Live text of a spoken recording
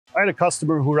I had a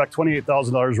customer who wrecked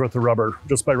 $28,000 worth of rubber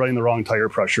just by running the wrong tire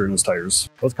pressure in his tires.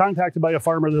 I was contacted by a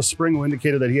farmer this spring who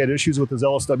indicated that he had issues with his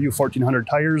LSW 1400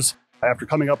 tires. After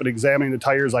coming up and examining the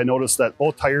tires, I noticed that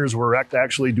both tires were wrecked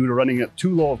actually due to running at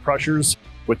too low of pressures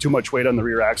with too much weight on the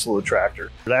rear axle of the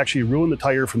tractor. It actually ruined the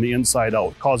tire from the inside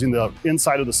out, causing the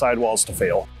inside of the sidewalls to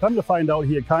fail. Come to find out,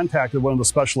 he had contacted one of the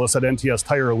specialists at NTS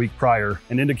Tire a week prior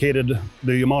and indicated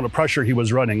the amount of pressure he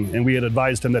was running, and we had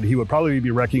advised him that he would probably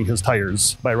be wrecking his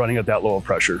tires by running at that low of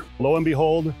pressure. Lo and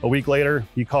behold, a week later,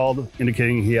 he called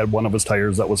indicating he had one of his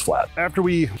tires that was flat. After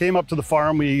we came up to the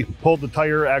farm, we pulled the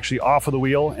tire actually off of the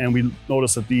wheel, and we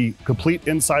noticed that the complete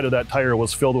inside of that tire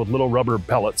was filled with little rubber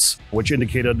pellets, which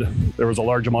indicated there was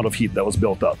a large amount of heat that was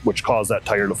built up, which caused that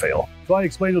tire to fail. So I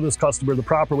explained to this customer the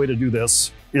proper way to do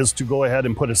this is to go ahead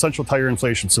and put a central tire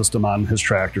inflation system on his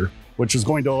tractor, which is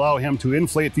going to allow him to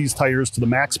inflate these tires to the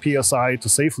max PSI to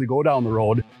safely go down the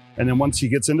road. And then once he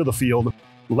gets into the field,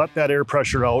 let that air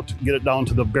pressure out, get it down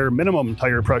to the bare minimum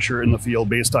tire pressure in the field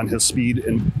based on his speed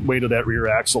and weight of that rear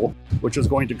axle, which is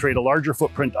going to create a larger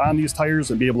footprint on these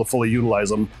tires and be able to fully utilize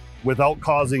them without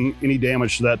causing any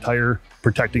damage to that tire,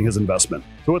 protecting his investment.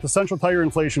 So with the central tire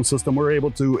inflation system, we're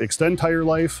able to extend tire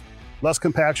life. Less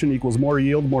compaction equals more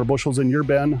yield, more bushels in your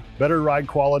bin, better ride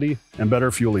quality, and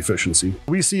better fuel efficiency.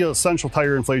 We see a central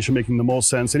tire inflation making the most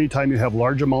sense anytime you have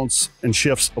large amounts and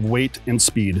shifts of weight and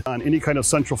speed on any kind of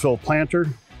central fill planter,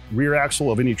 rear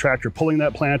axle of any tractor pulling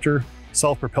that planter,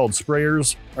 self-propelled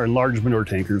sprayers, or large manure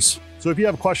tankers. So if you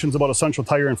have questions about a central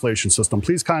tire inflation system,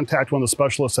 please contact one of the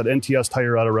specialists at NTS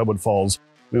Tire out of Redwood Falls,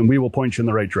 and we will point you in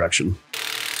the right direction.